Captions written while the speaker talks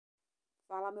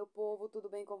Fala, meu povo, tudo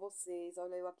bem com vocês?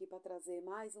 Olha eu aqui para trazer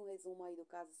mais um resumo aí do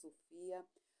caso Sofia,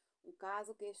 um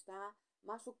caso que está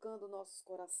machucando nossos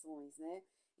corações, né?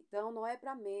 Então, não é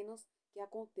para menos que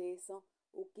aconteçam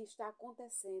o que está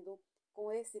acontecendo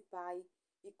com esse pai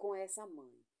e com essa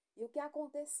mãe. E o que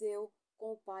aconteceu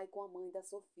com o pai e com a mãe da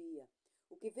Sofia?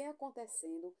 O que vem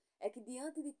acontecendo é que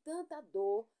diante de tanta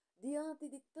dor, diante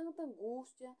de tanta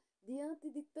angústia, diante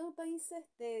de tantas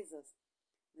incertezas,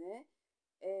 né?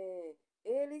 é,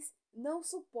 Eles não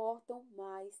suportam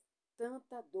mais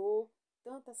tanta dor,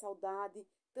 tanta saudade,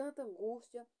 tanta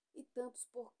angústia e tantos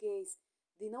porquês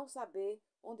de não saber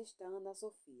onde está Ana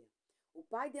Sofia. O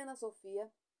pai de Ana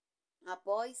Sofia,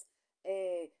 após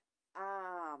é,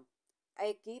 a, a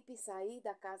equipe sair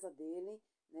da casa dele,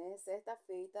 né, certa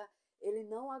feita, ele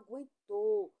não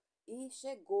aguentou e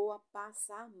chegou a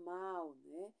passar mal,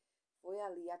 né? Foi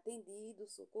ali atendido,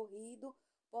 socorrido,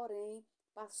 porém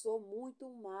passou muito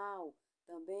mal.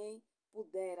 Também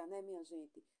pudera, né, minha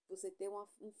gente? Você ter uma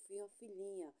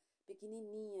filhinha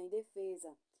pequenininha,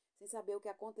 indefesa, sem saber o que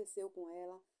aconteceu com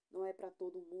ela, não é para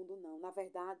todo mundo, não. Na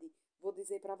verdade, vou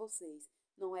dizer para vocês,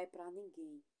 não é para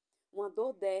ninguém. Uma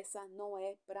dor dessa não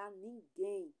é para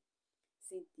ninguém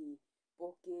sentir,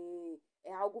 porque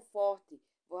é algo forte.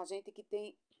 A gente que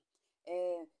tem,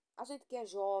 é, a gente que é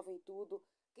jovem, tudo,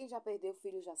 quem já perdeu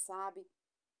filho já sabe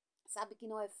que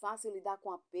não é fácil lidar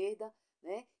com a perda,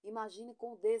 né? Imagine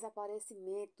com o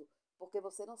desaparecimento, porque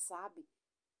você não sabe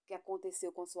o que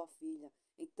aconteceu com sua filha.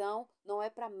 Então, não é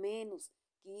para menos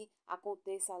que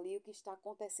aconteça ali o que está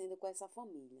acontecendo com essa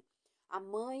família. A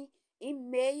mãe, em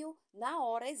meio, na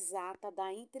hora exata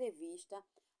da entrevista,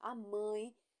 a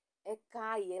mãe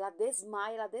cai, ela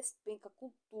desmaia, ela despenca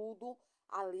com tudo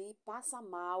ali, passa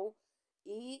mal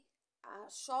e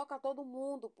choca todo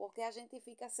mundo, porque a gente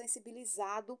fica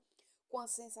sensibilizado com a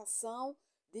sensação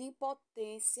de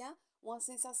impotência, uma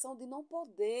sensação de não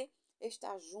poder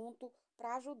estar junto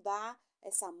para ajudar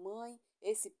essa mãe,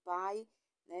 esse pai,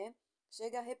 né?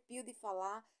 Chega arrepio de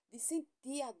falar, de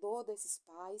sentir a dor desses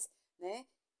pais, né?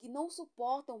 Que não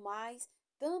suportam mais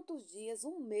tantos dias,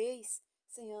 um mês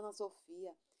sem Ana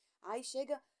Sofia. Aí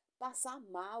chega a passar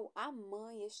mal, a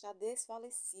mãe está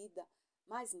desfalecida,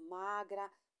 mais magra,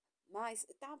 mas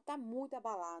tá muito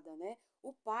abalada, né?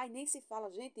 O pai nem se fala,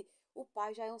 gente, o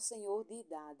pai já é um senhor de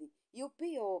idade. E o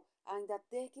pior, ainda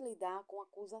ter que lidar com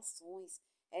acusações.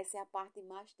 Essa é a parte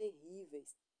mais terrível.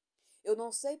 Eu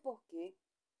não sei por quê,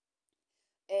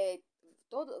 é,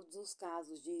 todos os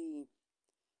casos de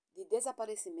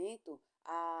desaparecimento,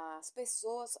 as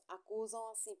pessoas acusam,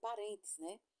 assim, parentes,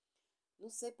 né? Não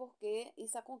sei por que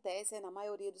isso acontece, na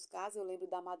maioria dos casos. Eu lembro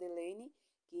da Madeleine,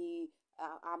 que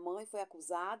a mãe foi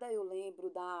acusada. Eu lembro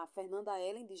da Fernanda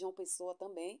Ellen, de João Pessoa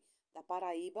também, da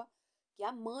Paraíba, que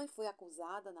a mãe foi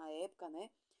acusada na época, né?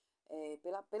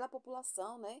 Pela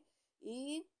população, né?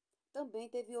 E também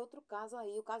teve outro caso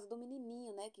aí, o caso do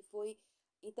menininho, né? Que foi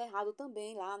enterrado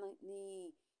também lá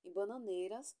em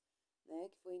Bananeiras, né?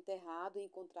 Que foi enterrado e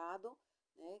encontrado,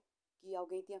 né? Que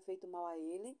alguém tinha feito mal a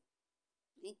ele.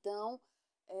 Então,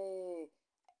 é,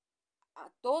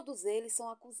 todos eles são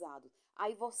acusados.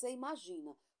 Aí você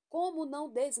imagina, como não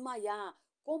desmaiar,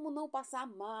 como não passar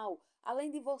mal,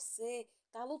 além de você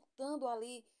estar lutando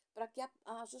ali para que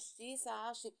a justiça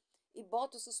ache e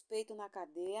bote o suspeito na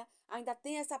cadeia, ainda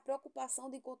tem essa preocupação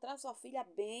de encontrar sua filha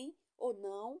bem ou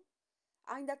não,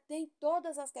 ainda tem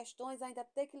todas as questões, ainda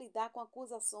tem que lidar com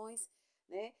acusações,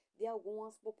 né, de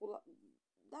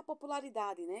da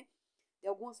popularidade, né? De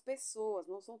algumas pessoas,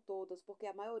 não são todas, porque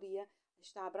a maioria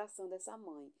está abraçando essa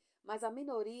mãe. Mas a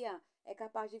minoria é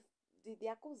capaz de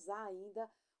acusar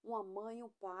ainda uma mãe e um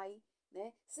pai,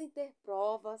 né? Sem ter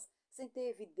provas, sem ter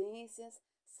evidências,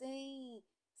 sem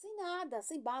nada,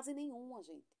 sem base nenhuma,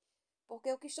 gente.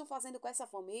 Porque o que estão fazendo com essa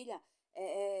família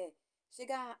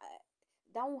chega a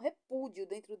dar um repúdio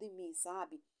dentro de mim,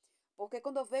 sabe? Porque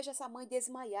quando eu vejo essa mãe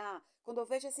desmaiar, quando eu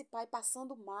vejo esse pai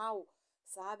passando mal,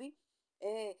 sabe?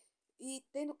 É, e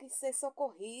tendo que ser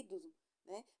socorridos,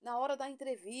 né? Na hora da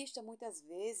entrevista, muitas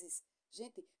vezes,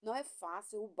 gente, não é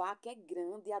fácil, o baque é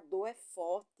grande, a dor é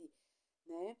forte,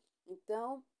 né?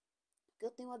 Então, o que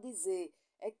eu tenho a dizer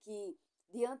é que,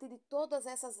 diante de todas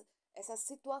essas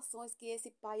situações que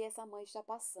esse pai e essa mãe estão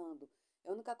passando,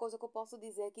 a única coisa que eu posso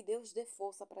dizer é que Deus dê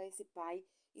força para esse pai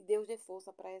e Deus dê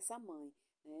força para essa mãe,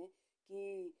 né?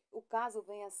 Que o caso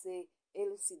venha a ser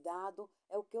elucidado,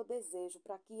 é o que eu desejo,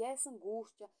 para que essa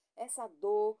angústia, essa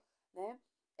dor, né?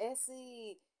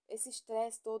 Esse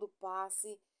estresse todo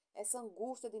passe, essa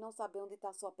angústia de não saber onde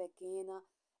está sua pequena,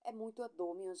 é muito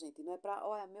dor, minha gente. Não é para.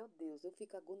 Olha, meu Deus, eu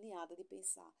fico agoniada de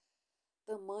pensar.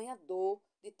 tamanha dor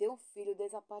de ter um filho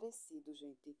desaparecido,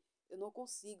 gente. Eu não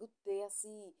consigo ter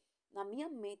assim, na minha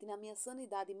mente, na minha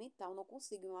sanidade mental, não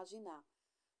consigo imaginar,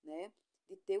 né?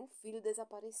 De ter um filho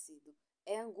desaparecido.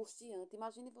 É angustiante.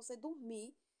 Imagine você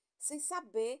dormir sem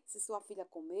saber se sua filha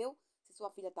comeu, se sua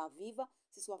filha está viva,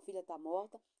 se sua filha está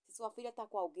morta, se sua filha está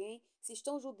com alguém, se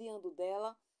estão judiando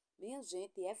dela. Minha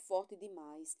gente, é forte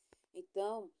demais.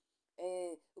 Então,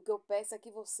 o que eu peço é que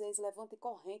vocês levantem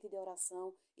corrente de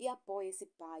oração e apoiem esse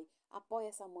pai, apoiem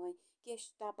essa mãe que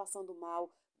está passando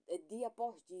mal dia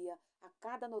após dia, a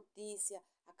cada notícia,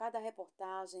 a cada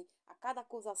reportagem, a cada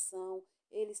acusação,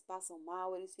 eles passam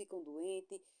mal, eles ficam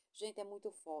doentes. Gente, é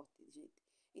muito forte, gente.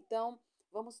 Então,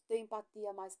 vamos ter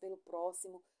empatia mais pelo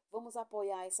próximo, vamos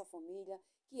apoiar essa família,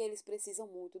 que eles precisam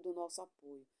muito do nosso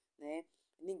apoio, né?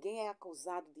 Ninguém é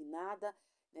acusado de nada,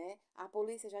 né? A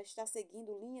polícia já está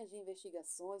seguindo linhas de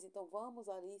investigações, então vamos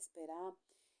ali esperar.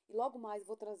 E logo mais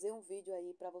vou trazer um vídeo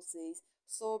aí para vocês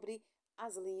sobre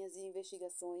as linhas de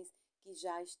investigações que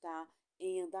já está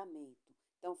em andamento.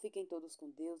 Então fiquem todos com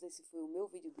Deus. Esse foi o meu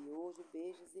vídeo de hoje.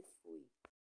 Beijos e fui.